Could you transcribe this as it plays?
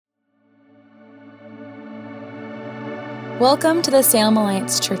Welcome to the Salem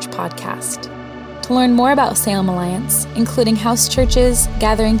Alliance Church podcast. To learn more about Salem Alliance, including house churches,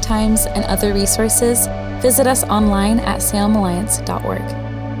 gathering times, and other resources, visit us online at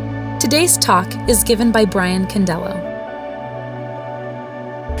salemalliance.org. Today's talk is given by Brian Condello.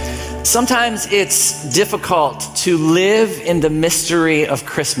 Sometimes it's difficult to live in the mystery of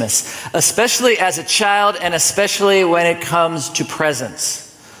Christmas, especially as a child and especially when it comes to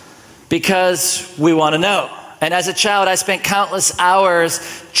presents, because we want to know. And as a child, I spent countless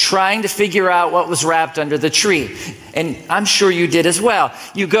hours trying to figure out what was wrapped under the tree. And I'm sure you did as well.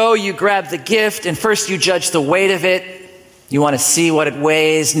 You go, you grab the gift, and first you judge the weight of it. You want to see what it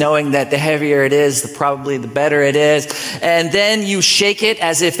weighs, knowing that the heavier it is, probably the better it is. And then you shake it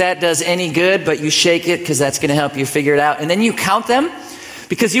as if that does any good, but you shake it because that's going to help you figure it out. And then you count them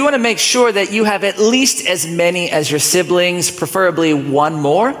because you want to make sure that you have at least as many as your siblings, preferably one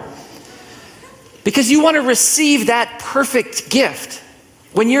more. Because you want to receive that perfect gift.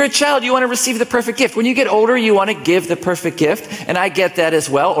 When you're a child, you want to receive the perfect gift. When you get older, you want to give the perfect gift. And I get that as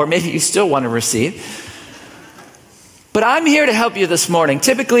well, or maybe you still want to receive. But I'm here to help you this morning.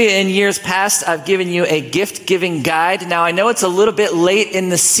 Typically in years past, I've given you a gift-giving guide. Now, I know it's a little bit late in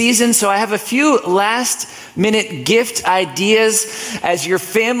the season, so I have a few last-minute gift ideas as your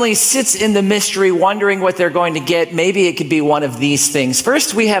family sits in the mystery wondering what they're going to get. Maybe it could be one of these things.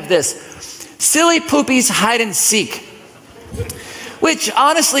 First, we have this. Silly Poopy's Hide and Seek, which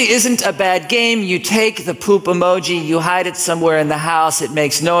honestly isn't a bad game. You take the poop emoji, you hide it somewhere in the house, it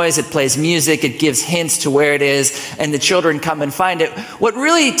makes noise, it plays music, it gives hints to where it is, and the children come and find it. What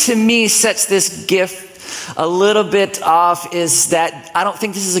really, to me, sets this gift a little bit off is that I don't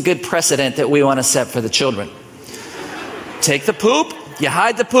think this is a good precedent that we want to set for the children. Take the poop, you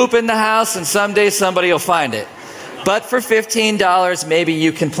hide the poop in the house, and someday somebody will find it. But for $15, maybe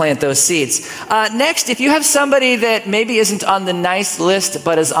you can plant those seeds. Next, if you have somebody that maybe isn't on the nice list,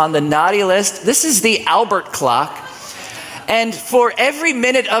 but is on the naughty list, this is the Albert clock. And for every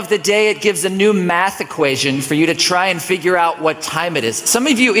minute of the day, it gives a new math equation for you to try and figure out what time it is. Some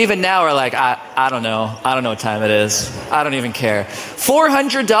of you even now are like, I don't know. I don't know what time it is. I don't even care.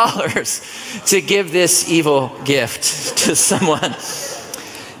 $400 to give this evil gift to someone.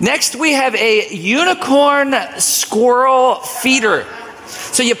 Next, we have a unicorn squirrel feeder.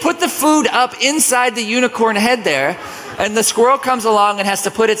 So you put the food up inside the unicorn head there, and the squirrel comes along and has to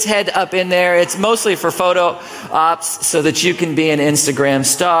put its head up in there. It's mostly for photo ops so that you can be an Instagram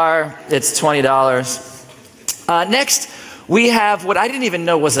star. It's $20. Next, we have what I didn't even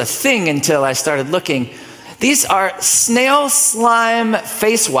know was a thing until I started looking. These are snail slime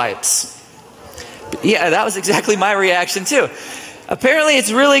face wipes. Yeah, that was exactly my reaction too. Apparently,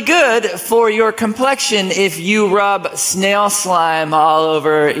 it's really good for your complexion if you rub snail slime all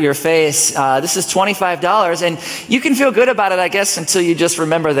over your face. This is $25, and you can feel good about it, I guess, until you just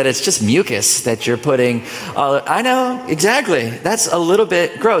remember that it's just mucus that you're putting. I know, exactly. That's a little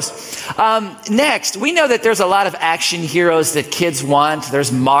bit gross. Next, we know that there's a lot of action heroes that kids want.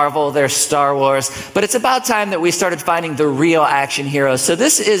 There's Marvel, there's Star Wars, but it's about time that we started finding the real action heroes. So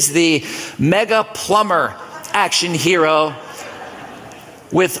this is the Mega Plumber action hero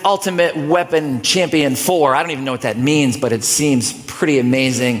with Ultimate Weapon Champion 4. I don't even know what that means, but it seems pretty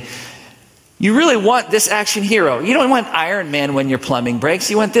amazing. You really want this action hero. You don't want Iron Man when your plumbing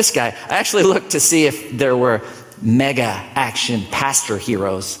breaks. You want this guy. I actually looked to see if there were mega action pastor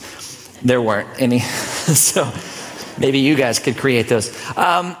heroes. There weren't any. So maybe you guys could create those.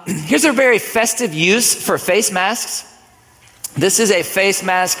 Here's a very festive use for face masks. This is a face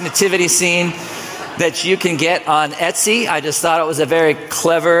mask nativity scene that you can get on Etsy. I just thought it was a very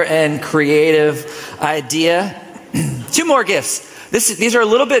clever and creative idea. Two more gifts. These are a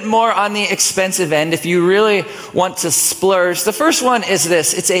little bit more on the expensive end if you really want to splurge. The first one is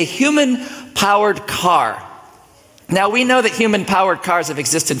this. It's a human-powered car. Now, we know that human-powered cars have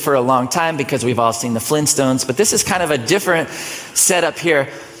existed for a long time because we've all seen the Flintstones, but this is kind of a different setup here.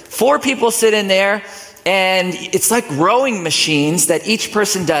 4 people sit in there, and it's like rowing machines that each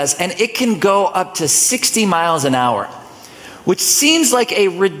person does, and it can go up to 60 miles an hour, which seems like a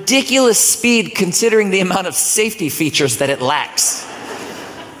ridiculous speed considering the amount of safety features that it lacks.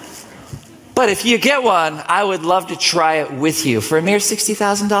 But if you get one, I would love to try it with you for a mere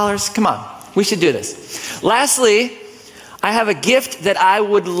 $60,000. Come on, we should do this. Lastly, I have a gift that I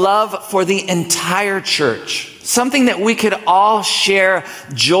would love for the entire church, something that we could all share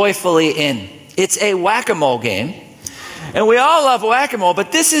joyfully in. It's a whack-a-mole game. And we all love whack-a-mole,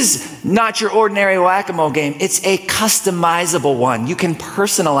 but this is not your ordinary whack-a-mole game. It's a customizable one. You can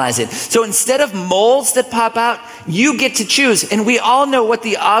personalize it. So instead of molds that pop out, you get to choose. And we all know what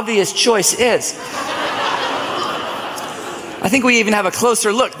the obvious choice is. I think we even have a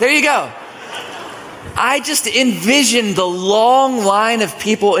closer look. There you go. I just envision the long line of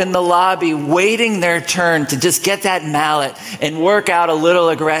people in the lobby waiting their turn to just get that mallet and work out a little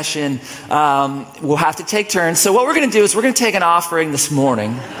aggression. We'll have to take turns. So what we're going to do is we're going to take an offering this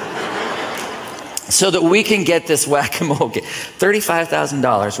morning so that we can get this whack-a-mole.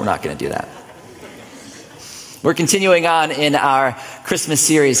 $35,000, we're not going to do that. We're continuing on in our Christmas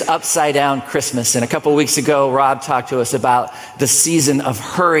series, Upside Down Christmas. And a couple weeks ago, Rob talked to us about the season of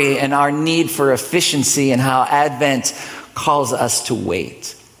hurry and our need for efficiency and how Advent calls us to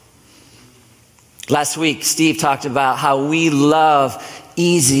wait. Last week, Steve talked about how we love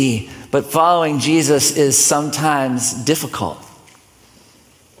easy, but following Jesus is sometimes difficult.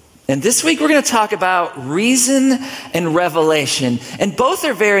 And this week we're going to talk about reason and revelation. And both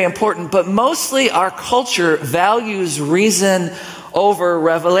are very important, but mostly our culture values reason over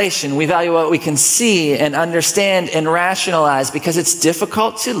revelation. We value what we can see and understand and rationalize because it's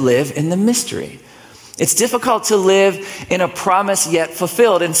difficult to live in the mystery. It's difficult to live in a promise yet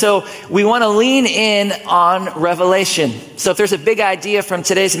fulfilled. And so we want to lean in on revelation. So if there's a big idea from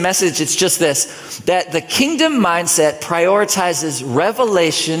today's message, it's just this, that the kingdom mindset prioritizes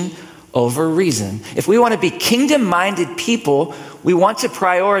revelation over reason. If we want to be kingdom-minded people, we want to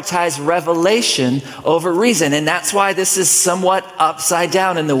prioritize revelation over reason. And that's why this is somewhat upside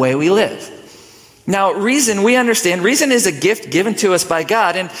down in the way we live. Now, reason, we understand, reason is a gift given to us by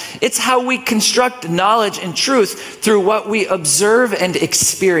God, and it's how we construct knowledge and truth through what we observe and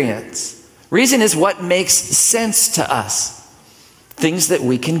experience. Reason is what makes sense to us, things that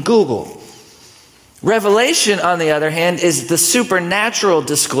we can Google. Revelation, on the other hand, is the supernatural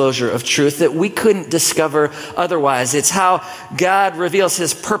disclosure of truth that we couldn't discover otherwise. It's how God reveals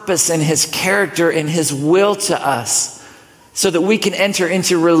his purpose and his character and his will to us, so that we can enter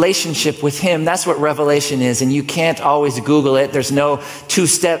into relationship with him. That's what revelation is, and you can't always Google it. There's no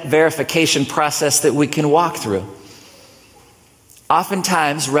two-step verification process that we can walk through.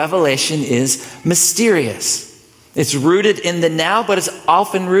 Oftentimes, revelation is mysterious. It's rooted in the now, but it's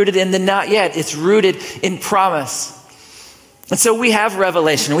often rooted in the not yet. It's rooted in promise. And so we have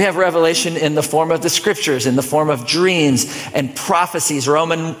revelation. We have revelation in the form of the scriptures, in the form of dreams and prophecies.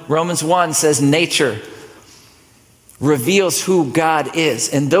 Romans 1 says nature reveals who God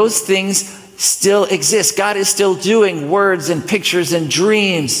is. And those things still exist. God is still doing words and pictures and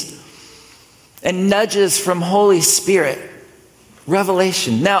dreams and nudges from Holy Spirit.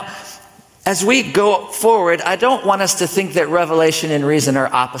 Revelation. Now, as we go forward, I don't want us to think that revelation and reason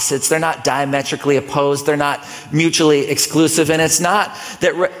are opposites. They're not diametrically opposed. They're not mutually exclusive. And it's not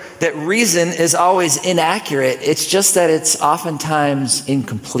that reason is always inaccurate. It's just that it's oftentimes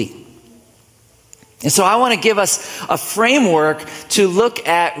incomplete. And so I want to give us a framework to look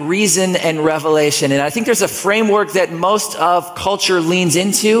at reason and revelation. And I think there's a framework that most of culture leans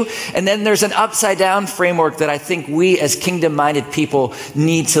into. And then there's an upside down framework that I think we as kingdom-minded people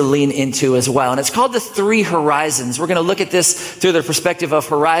need to lean into as well. And it's called the three horizons. We're going to look at this through the perspective of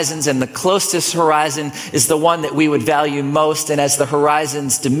horizons. And the closest horizon is the one that we would value most. And as the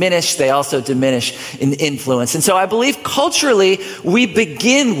horizons diminish, they also diminish in influence. And so I believe culturally, we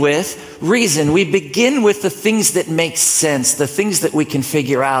begin with reason. We begin with the things that make sense, the things that we can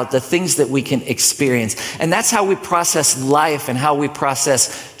figure out, the things that we can experience. And that's how we process life and how we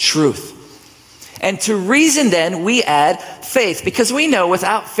process truth. And to reason then, we add faith, because we know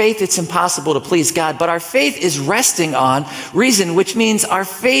without faith it's impossible to please God. But our faith is resting on reason, which means our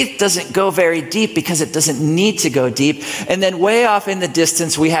faith doesn't go very deep because it doesn't need to go deep. And then way off in the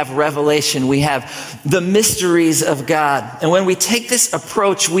distance, we have revelation. We have the mysteries of God. And when we take this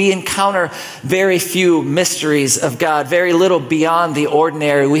approach, we encounter very few mysteries of God, very little beyond the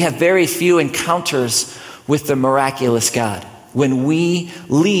ordinary. We have very few encounters with the miraculous God when we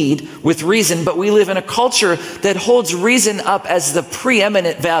lead with reason, but we live in a culture that holds reason up as the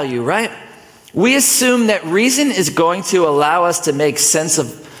preeminent value, right? We assume that reason is going to allow us to make sense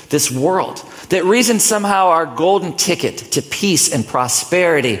of this world, that reason somehow our golden ticket to peace and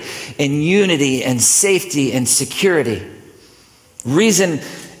prosperity and unity and safety and security. Reason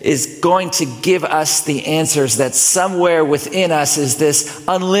is going to give us the answers, that somewhere within us is this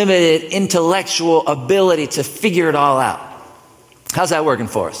unlimited intellectual ability to figure it all out. How's that working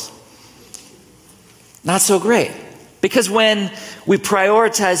for us? Not so great. Because when we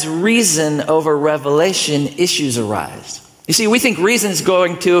prioritize reason over revelation, issues arise. You see, we think reason is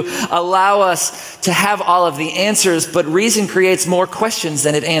going to allow us to have all of the answers, but reason creates more questions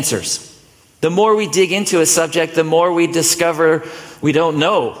than it answers. The more we dig into a subject, the more we discover we don't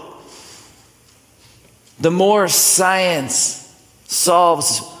know. The more science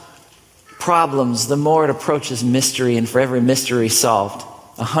solves problems, the more it approaches mystery, and for every mystery solved,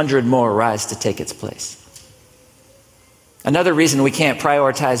 100 more rise to take its place. Another reason we can't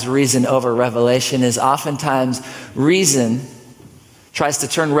prioritize reason over revelation is oftentimes reason tries to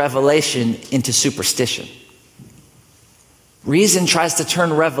turn revelation into superstition. Reason tries to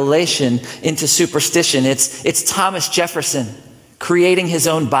turn revelation into superstition. It's Thomas Jefferson creating his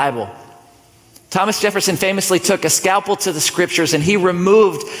own Bible. Thomas Jefferson famously took a scalpel to the scriptures and he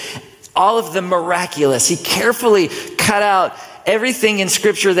removed all of the miraculous. He carefully cut out everything in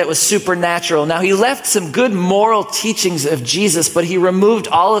scripture that was supernatural. Now, he left some good moral teachings of Jesus, but he removed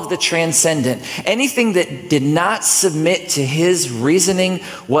all of the transcendent. Anything that did not submit to his reasoning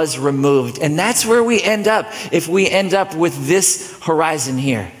was removed. And that's where we end up if we end up with this horizon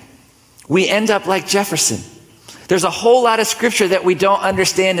here. We end up like Jefferson. There's a whole lot of scripture that we don't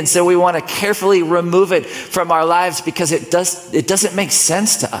understand, and so we want to carefully remove it from our lives because it doesn't make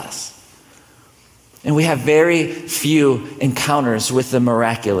sense to us. And we have very few encounters with the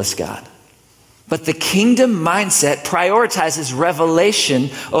miraculous God. But the kingdom mindset prioritizes revelation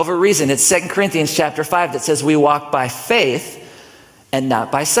over reason. It's 2 Corinthians chapter 5 that says we walk by faith and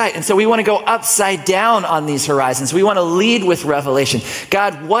not by sight. And so we want to go upside down on these horizons. We want to lead with revelation.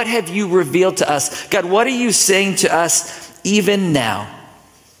 God, what have you revealed to us? God, what are you saying to us even now?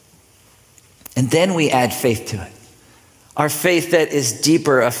 And then we add faith to it. Our faith that is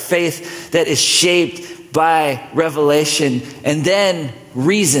deeper, a faith that is shaped by revelation, and then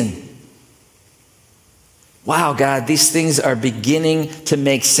reason. Wow, God, these things are beginning to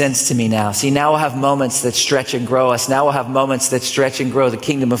make sense to me now. See, now we'll have moments that stretch and grow us. Now we'll have moments that stretch and grow the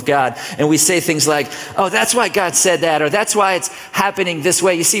kingdom of God. And we say things like, oh, that's why God said that, or that's why it's happening this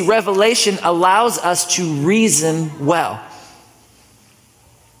way. You see, revelation allows us to reason well.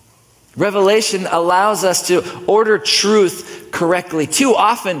 Revelation allows us to order truth correctly. Too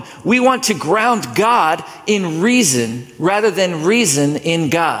often, we want to ground God in reason rather than reason in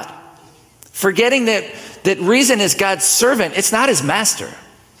God. Forgetting that reason is God's servant, it's not his master.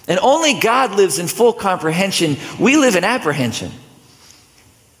 And only God lives in full comprehension. We live in apprehension.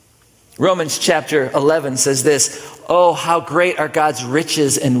 Romans chapter 11 says this, oh, how great are God's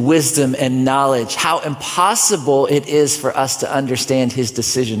riches and wisdom and knowledge. How impossible it is for us to understand his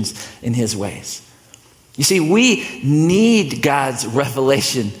decisions in his ways. You see, we need God's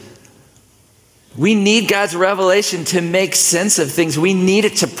revelation. We need God's revelation to make sense of things. We need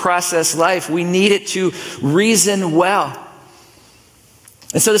it to process life. We need it to reason well.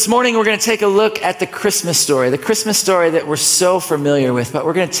 And so this morning we're going to take a look at the Christmas story that we're so familiar with, but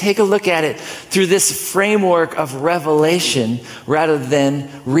we're going to take a look at it through this framework of revelation rather than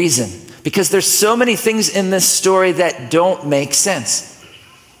reason. Because there's so many things in this story that don't make sense.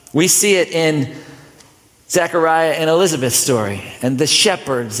 We see it in Zechariah and Elizabeth's story, and the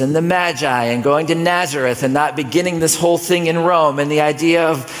shepherds and the magi, and going to Nazareth and not beginning this whole thing in Rome, and the idea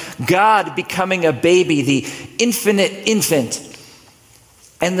of God becoming a baby, the infinite infant,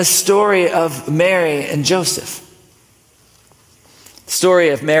 and the story of Mary and Joseph. The story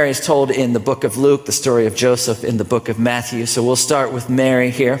of Mary is told in the book of Luke, the story of Joseph in the book of Matthew. So we'll start with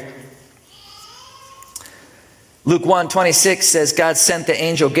Mary here. Luke 1:26 says, God sent the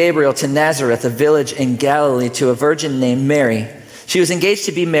angel Gabriel to Nazareth, a village in Galilee, to a virgin named Mary. She was engaged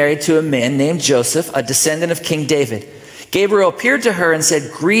to be married to a man named Joseph, a descendant of King David. Gabriel appeared to her and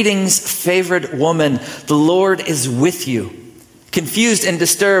said, greetings, favored woman, the Lord is with you. Confused and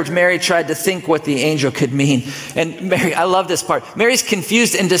disturbed, Mary tried to think what the angel could mean. And Mary, I love this part. Mary's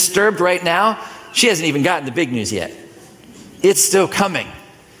confused and disturbed right now. She hasn't even gotten the big news yet. It's still coming.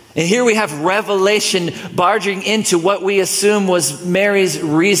 And here we have revelation barging into what we assume was Mary's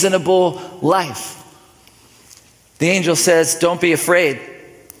reasonable life. The angel says, don't be afraid,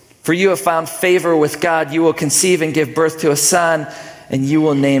 for you have found favor with God. You will conceive and give birth to a son, and you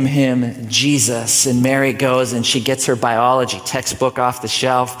will name him Jesus. And Mary goes and she gets her biology textbook off the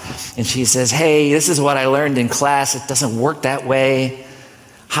shelf. And she says, hey, this is what I learned in class. It doesn't work that way.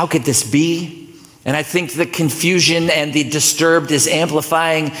 How could this be? And I think the confusion and the disturbed is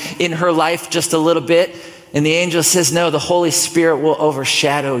amplifying in her life just a little bit. And the angel says, no, the Holy Spirit will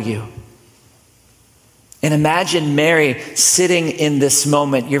overshadow you. And imagine Mary sitting in this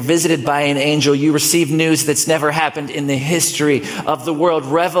moment. You're visited by an angel. You receive news that's never happened in the history of the world.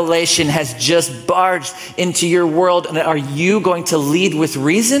 Revelation has just barged into your world. And are you going to lead with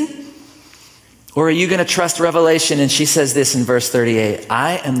reason? Or are you going to trust revelation? And she says this in verse 38,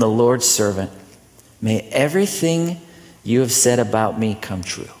 I am the Lord's servant. May everything you have said about me come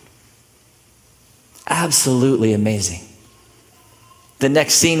true. Absolutely amazing. The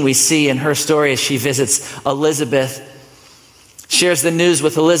next scene we see in her story as she visits Elizabeth. shares the news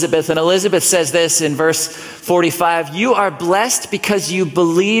with Elizabeth, and Elizabeth says this in verse 45, "You are blessed because you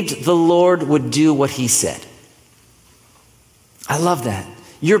believed the Lord would do what he said." I love that.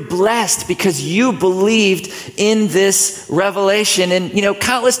 You're blessed because you believed in this revelation. And,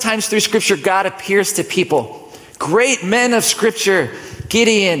 countless times through Scripture, God appears to people. Great men of Scripture,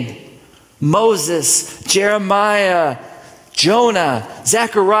 Gideon, Moses, Jeremiah, Jonah,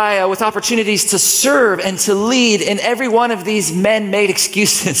 Zechariah, with opportunities to serve and to lead. And every one of these men made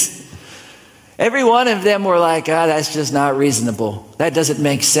excuses. Every one of them were like, that's just not reasonable. That doesn't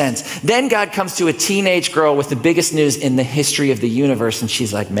make sense. Then God comes to a teenage girl with the biggest news in the history of the universe. And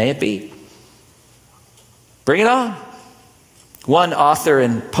she's like, may it be? Bring it on. One author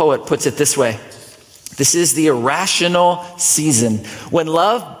and poet puts it this way: this is the irrational season when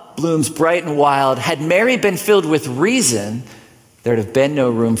love blooms bright and wild. Had Mary been filled with reason, there'd have been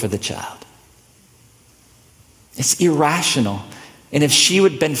no room for the child. It's irrational. And if she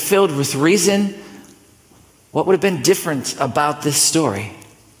would have been filled with reason, what would have been different about this story?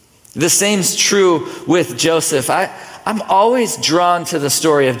 The same's true with Joseph. I'm always drawn to the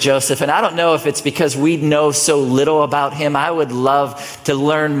story of Joseph, and I don't know if it's because we know so little about him. I would love to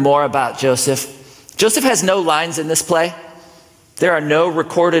learn more about Joseph. Joseph has no lines in this play. There are no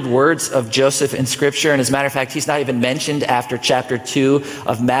recorded words of Joseph in Scripture, and as a matter of fact, he's not even mentioned after chapter 2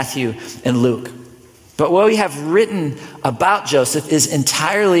 of Matthew and Luke. But what we have written about Joseph is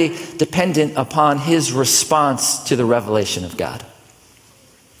entirely dependent upon his response to the revelation of God.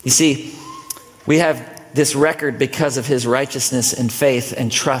 You see, we have this record because of his righteousness and faith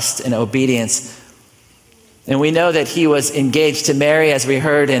and trust and obedience. And we know that he was engaged to Mary, as we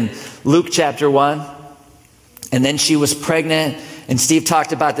heard in Luke chapter 1. And then she was pregnant. And Steve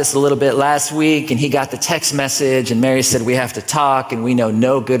talked about this a little bit last week, and he got the text message, and Mary said, we have to talk. And we know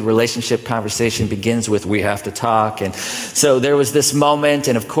no good relationship conversation begins with, we have to talk. And so there was this moment,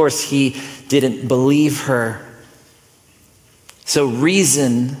 and of course he didn't believe her. So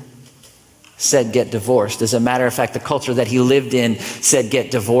reason said, get divorced. As a matter of fact, the culture that he lived in said,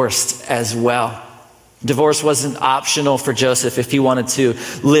 get divorced as well. Divorce wasn't optional for Joseph. If he wanted to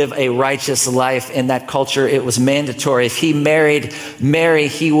live a righteous life in that culture, it was mandatory. If he married Mary,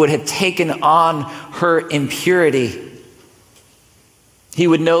 he would have taken on her impurity. He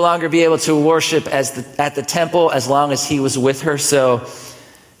would no longer be able to worship at the temple as long as he was with her. So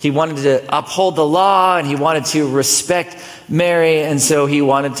he wanted to uphold the law, and he wanted to respect Mary, and so he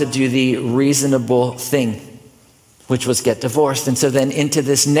wanted to do the reasonable thing, which was get divorced. And so then into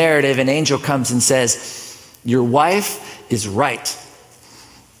this narrative, an angel comes and says, your wife is right.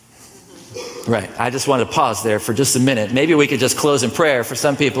 Right. I just wanted to pause there for just a minute. Maybe we could just close in prayer for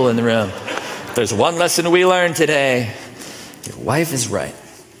some people in the room. If there's one lesson we learned today, your wife is right.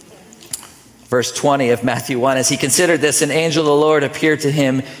 Verse 20 of Matthew 1, as he considered this, an angel of the Lord appeared to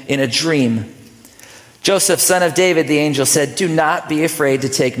him in a dream. Joseph, son of David, the angel said, do not be afraid to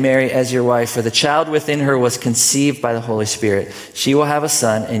take Mary as your wife, for the child within her was conceived by the Holy Spirit. She will have a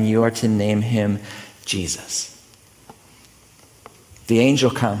son, and you are to name him Jesus. The angel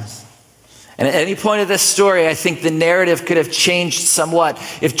comes. And at any point of this story, I think the narrative could have changed somewhat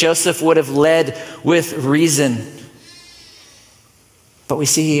if Joseph would have led with reason. But we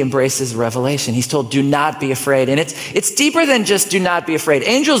see he embraces revelation. He's told, do not be afraid. And it's deeper than just do not be afraid.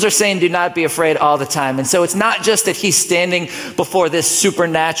 Angels are saying do not be afraid all the time. And so it's not just that he's standing before this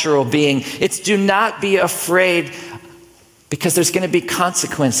supernatural being. It's do not be afraid because there's going to be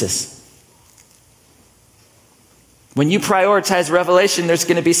consequences. When you prioritize revelation, there's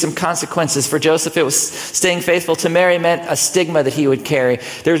going to be some consequences. For Joseph, it was staying faithful to Mary meant a stigma that he would carry.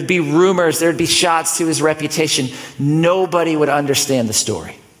 There would be rumors. There would be shots to his reputation. Nobody would understand the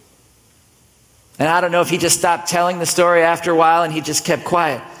story. And I don't know if he just stopped telling the story after a while and he just kept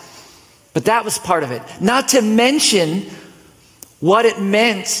quiet. But that was part of it. Not to mention what it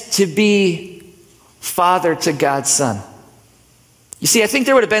meant to be father to God's son. You see, I think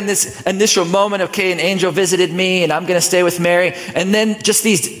there would have been this initial moment of, okay, an angel visited me and I'm going to stay with Mary. And then just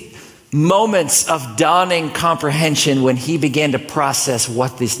these moments of dawning comprehension when he began to process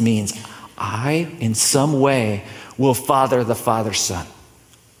what this means. I, in some way, will father the father's son.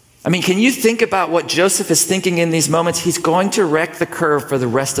 I mean, can you think about what Joseph is thinking in these moments? He's going to wreck the curve for the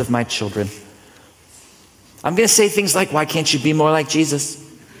rest of my children. I'm going to say things like, why can't you be more like Jesus?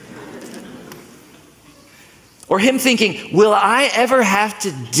 Or him thinking, will I ever have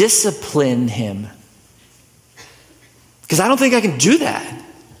to discipline him? Because I don't think I can do that.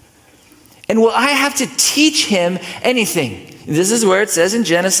 And will I have to teach him anything? This is where it says in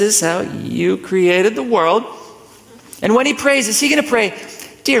Genesis how you created the world. And when he prays, is he going to pray,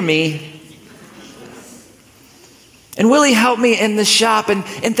 dear me? And will he help me in the shop? And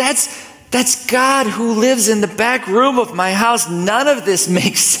that's God who lives in the back room of my house. None of this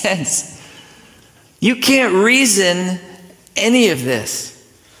makes sense. You can't reason any of this.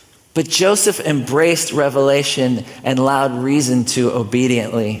 But Joseph embraced revelation and allowed reason to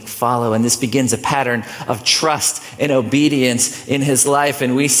obediently follow. And this begins a pattern of trust and obedience in his life.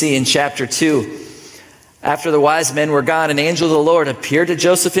 And we see in chapter 2, after the wise men were gone, an angel of the Lord appeared to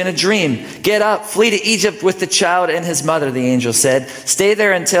Joseph in a dream. Get up, flee to Egypt with the child and his mother, the angel said. Stay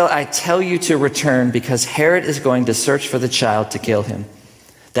there until I tell you to return, because Herod is going to search for the child to kill him.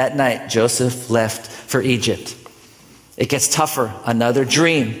 That night, Joseph left for Egypt. It gets tougher. Another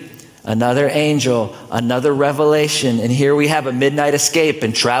dream, another angel, another revelation. And here we have a midnight escape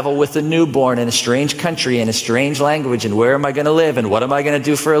and travel with a newborn in a strange country in a strange language. And where am I going to live? And what am I going to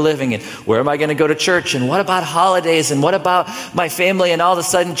do for a living? And where am I going to go to church? And what about holidays? And what about my family? And all of a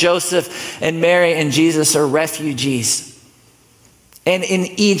sudden, Joseph and Mary and Jesus are refugees. And in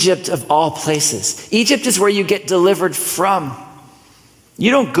Egypt, of all places. Egypt is where you get delivered from. You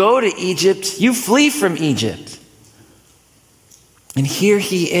don't go to Egypt, you flee from Egypt. And here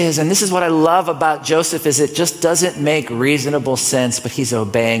he is. And this is what I love about Joseph, is it just doesn't make reasonable sense, but he's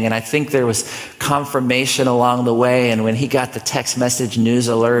obeying. And I think there was confirmation along the way. And when he got the text message news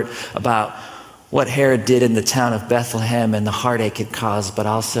alert about what Herod did in the town of Bethlehem and the heartache it caused, but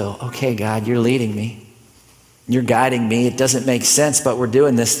also, okay, God, you're leading me. You're guiding me. It doesn't make sense, but we're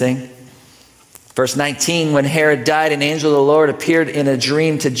doing this thing. Verse 19, when Herod died, an angel of the Lord appeared in a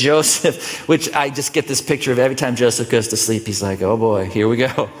dream to Joseph, which I just get this picture of every time Joseph goes to sleep. He's like, oh boy, here we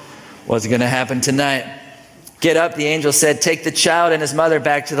go. What's going to happen tonight? Get up, the angel said, take the child and his mother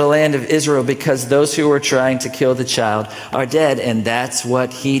back to the land of Israel, because those who were trying to kill the child are dead. And that's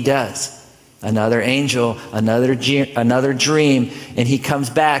what he does. Another angel, another dream, and he comes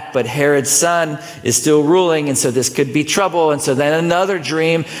back, but Herod's son is still ruling, and so this could be trouble. And so then another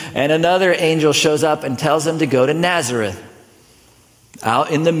dream, and another angel shows up and tells him to go to Nazareth, out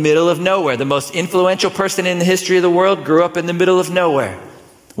in the middle of nowhere. The most influential person in the history of the world grew up in the middle of nowhere.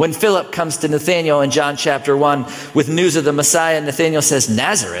 When Philip comes to Nathanael in John chapter 1 with news of the Messiah, Nathanael says,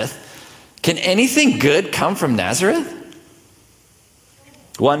 Nazareth? Can anything good come from Nazareth?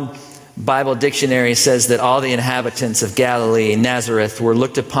 One Bible dictionary says that all the inhabitants of Galilee, Nazareth, were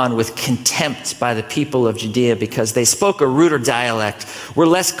looked upon with contempt by the people of Judea because they spoke a ruder dialect, were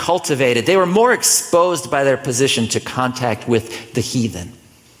less cultivated. They were more exposed by their position to contact with the heathen.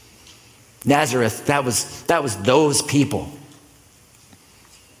 Nazareth, that was those people.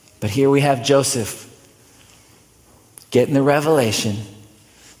 But here we have Joseph getting the revelation,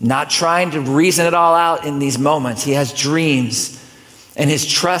 not trying to reason it all out in these moments. He has dreams. And his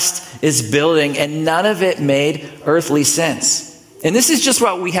trust is building, and none of it made earthly sense. And this is just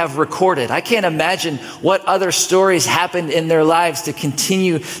what we have recorded. I can't imagine what other stories happened in their lives to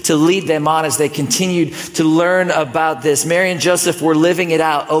continue to lead them on as they continued to learn about this. Mary and Joseph were living it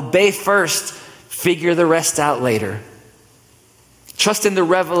out. Obey first, figure the rest out later. Trust in the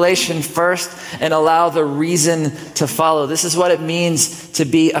revelation first and allow the reason to follow. This is what it means to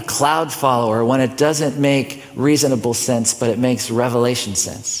be a cloud follower, when it doesn't make reasonable sense, but it makes revelation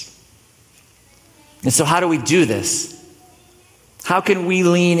sense. And so how do we do this? How can we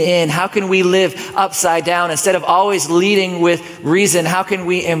lean in? How can we live upside down instead of always leading with reason? How can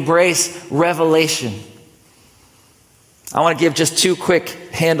we embrace revelation? I want to give just two quick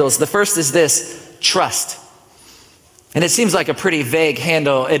handles. The first is this: trust. And it seems like a pretty vague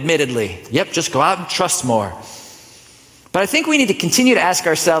handle, admittedly. Yep, just go out and trust more. But I think we need to continue to ask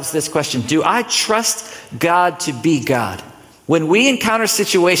ourselves this question: do I trust God to be God? When we encounter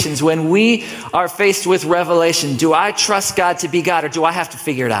situations, when we are faced with revelation, do I trust God to be God, or do I have to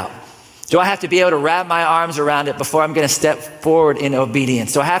figure it out? Do I have to be able to wrap my arms around it before I'm going to step forward in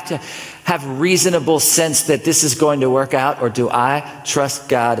obedience? Do I have to have reasonable sense that this is going to work out, or do I trust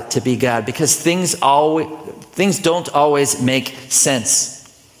God to be God? Because things don't always make sense.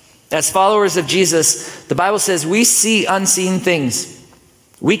 As followers of Jesus, the Bible says we see unseen things.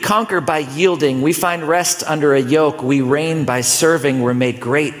 We conquer by yielding. We find rest under a yoke. We reign by serving. We're made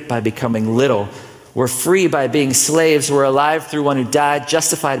great by becoming little. We're free by being slaves. We're alive through one who died,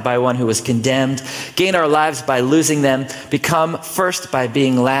 justified by one who was condemned, gain our lives by losing them, become first by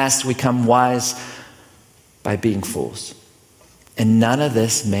being last, we become wise by being fools. And none of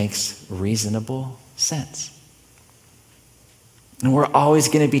this makes reasonable sense. And we're always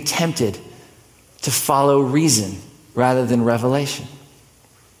going to be tempted to follow reason rather than revelation.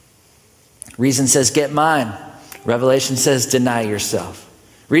 Reason says, get mine. Revelation says, deny yourself.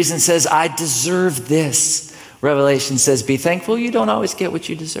 Reason says, I deserve this. Revelation says, be thankful you don't always get what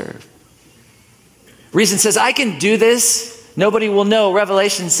you deserve. Reason says, I can do this. Nobody will know.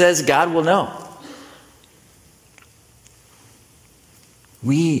 Revelation says, God will know.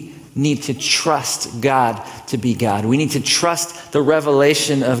 We need to trust God to be God. We need to trust the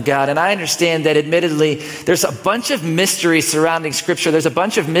revelation of God. And I understand that admittedly, there's a bunch of mystery surrounding Scripture. There's a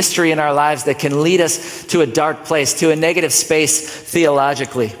bunch of mystery in our lives that can lead us to a dark place, to a negative space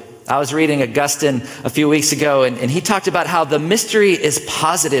theologically. I was reading Augustine a few weeks ago, and he talked about how the mystery is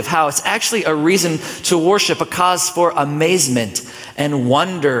positive, how it's actually a reason to worship, a cause for amazement and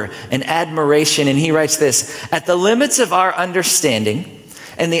wonder and admiration. And he writes this, at the limits of our understanding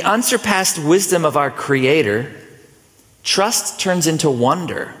and the unsurpassed wisdom of our Creator, trust turns into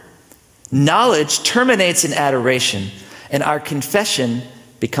wonder. Knowledge terminates in adoration, and our confession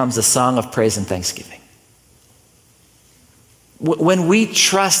becomes a song of praise and thanksgiving. When we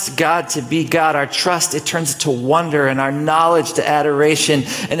trust God to be God, our trust, it turns to wonder, and our knowledge to adoration,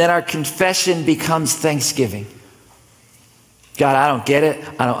 and then our confession becomes thanksgiving. God, I don't get it,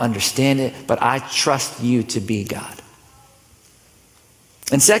 I don't understand it, but I trust you to be God.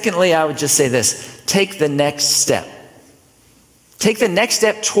 And secondly, I would just say this, take the next step. Take the next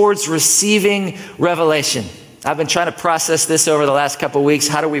step towards receiving revelation. I've been trying to process this over the last couple of weeks.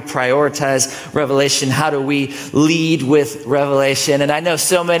 How do we prioritize revelation? How do we lead with revelation? And I know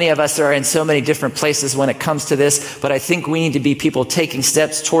so many of us are in so many different places when it comes to this, but I think we need to be people taking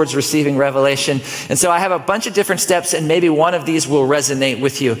steps towards receiving revelation. And so I have a bunch of different steps, and maybe one of these will resonate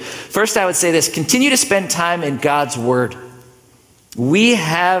with you. First, I would say this, continue to spend time in God's Word. We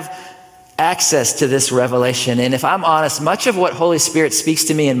have access to this revelation. And if I'm honest, much of what Holy Spirit speaks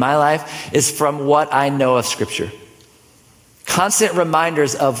to me in my life is from what I know of Scripture. Constant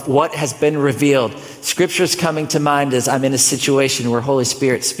reminders of what has been revealed. Scripture's coming to mind as I'm in a situation where Holy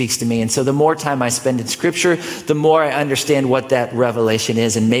Spirit speaks to me. And so the more time I spend in Scripture, the more I understand what that revelation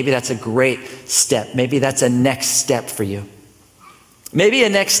is. And maybe that's a great step. Maybe that's a next step for you. Maybe a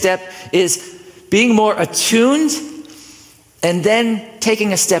next step is being more attuned and then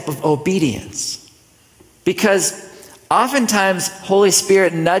taking a step of obedience. Because oftentimes, Holy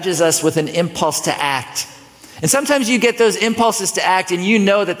Spirit nudges us with an impulse to act. And sometimes you get those impulses to act and you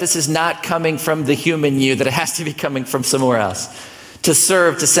know that this is not coming from the human you, that it has to be coming from somewhere else. To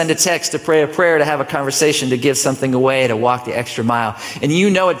serve, to send a text, to pray a prayer, to have a conversation, to give something away, to walk the extra mile. And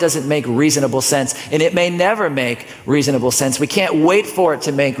you know it doesn't make reasonable sense. And it may never make reasonable sense. We can't wait for it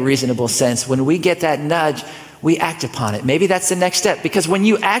to make reasonable sense. When we get that nudge, we act upon it. Maybe that's the next step. Because when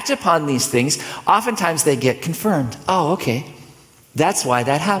you act upon these things, oftentimes they get confirmed. Oh, okay. That's why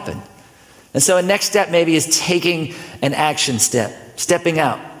that happened. And so a next step maybe is taking an action step, stepping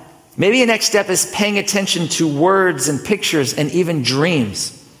out. Maybe a next step is paying attention to words and pictures and even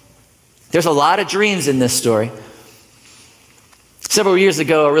dreams. There's a lot of dreams in this story. Several years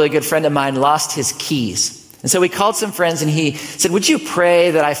ago, a really good friend of mine lost his keys. And so we called some friends and he said, would you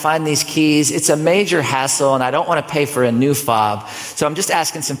pray that I find these keys? It's a major hassle and I don't want to pay for a new fob. So I'm just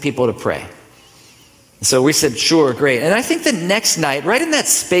asking some people to pray. So we said, sure, great. And I think the next night, right in that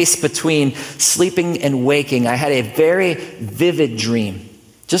space between sleeping and waking, I had a very vivid dream.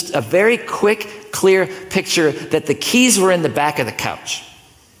 Just a very quick, clear picture that the keys were in the back of the couch.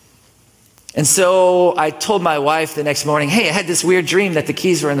 And so I told my wife the next morning, hey, I had this weird dream that the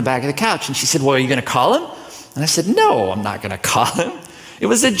keys were in the back of the couch. And she said, well, are you going to call him? And I said, no, I'm not going to call him. It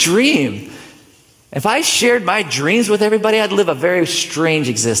was a dream. If I shared my dreams with everybody, I'd live a very strange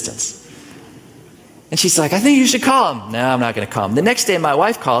existence. And she's like, I think you should call him. No, I'm not going to call him. The next day, my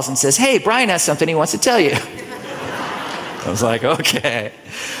wife calls and says, hey, Brian has something he wants to tell you. I was like, okay.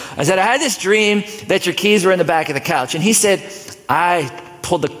 I said, I had this dream that your keys were in the back of the couch. And he said, I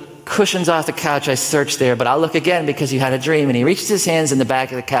pulled the cushions off the couch. I searched there, but I'll look again because you had a dream. And he reaches his hands in the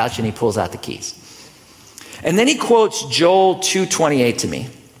back of the couch and he pulls out the keys. And then he quotes Joel 2:28 to me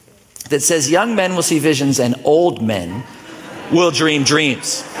that says, young men will see visions and old men will dream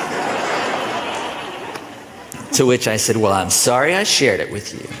dreams. To which I said, well, I'm sorry I shared it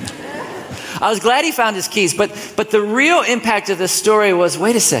with you. I was glad he found his keys, but the real impact of this story was,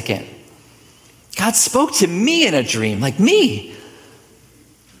 wait a second. God spoke to me in a dream, like me.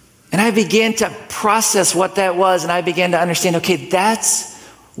 And I began to process what that was, and I began to understand, okay, that's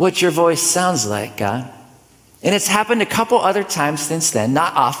what your voice sounds like, God. And it's happened a couple other times since then,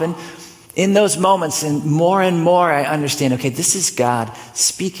 not often. In those moments, and more I understand, okay, this is God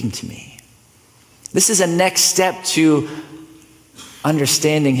speaking to me. This is a next step to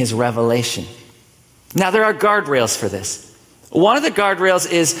understanding his revelation. Now, there are guardrails for this. One of the guardrails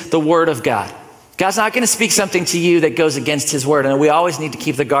is the Word of God. God's not going to speak something to you that goes against his word. And we always need to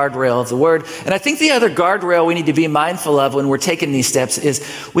keep the guardrail of the word. And I think the other guardrail we need to be mindful of when we're taking these steps is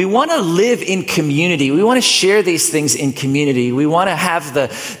we want to live in community. We want to share these things in community. We want to have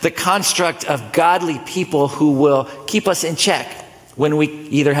the construct of godly people who will keep us in check when we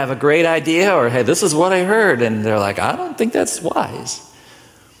either have a great idea or, hey, this is what I heard. And they're like, I don't think that's wise.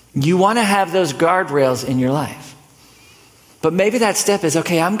 You want to have those guardrails in your life. But maybe that step is,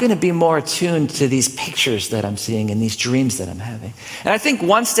 okay, I'm going to be more attuned to these pictures that I'm seeing and these dreams that I'm having. And I think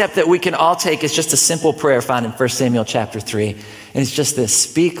one step that we can all take is just a simple prayer found in 1 Samuel chapter 3. And it's just this: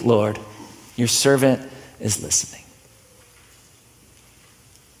 speak, Lord, your servant is listening.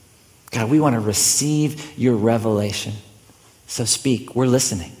 God, we want to receive your revelation. So speak, we're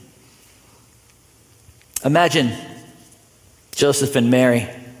listening. Imagine Joseph and Mary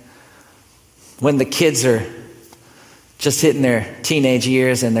when the kids are just hitting their teenage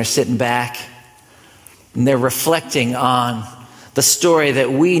years and they're sitting back and they're reflecting on the story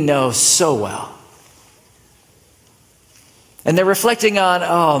that we know so well. And they're reflecting on,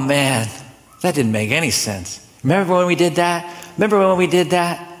 oh man, that didn't make any sense. Remember when we did that? Remember when we did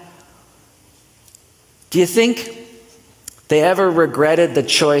that? Do you think they ever regretted the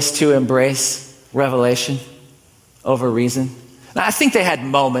choice to embrace revelation over reason? Now, I think they had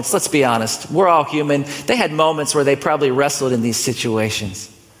moments, let's be honest. We're all human. They had moments where they probably wrestled in these situations.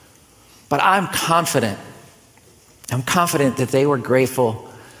 But I'm confident that they were grateful,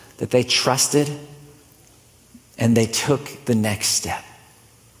 that they trusted, and they took the next step.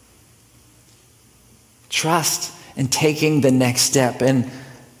 Trust and taking the next step. And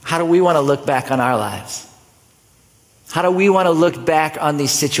how do we want to look back on our lives? How do we want to look back on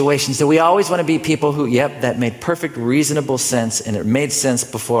these situations? Do we always want to be people who, yep, that made perfect, reasonable sense, and it made sense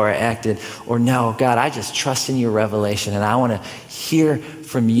before I acted? Or no, God, I just trust in your revelation, and I want to hear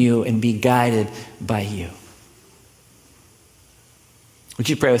from you and be guided by you. Would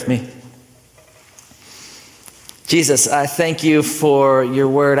you pray with me? Jesus, I thank you for your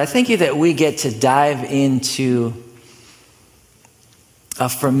word. I thank you that we get to dive into a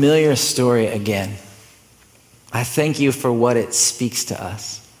familiar story again. I thank you for what it speaks to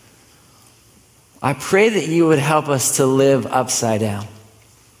us. I pray that you would help us to live upside down.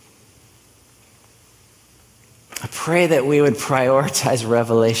 I pray that we would prioritize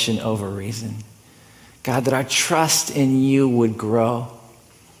revelation over reason. God, that our trust in you would grow.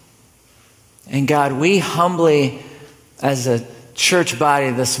 And God, we humbly, as a church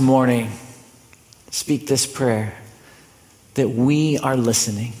body this morning, speak this prayer, that we are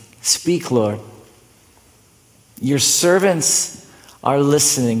listening. Speak, Lord. Your servants are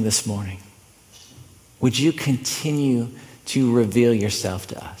listening this morning. Would you continue to reveal yourself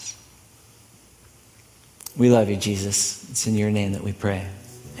to us? We love you, Jesus. It's in your name that we pray.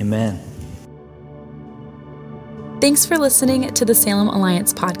 Amen. Thanks for listening to the Salem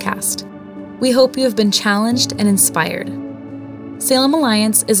Alliance podcast. We hope you have been challenged and inspired. Salem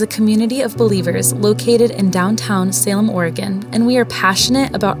Alliance is a community of believers located in downtown Salem, Oregon, and we are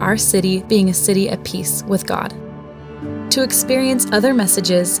passionate about our city being a city at peace with God. To experience other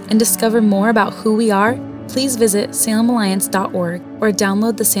messages and discover more about who we are, please visit salemalliance.org or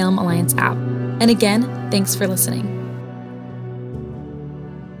download the Salem Alliance app. And again, thanks for listening.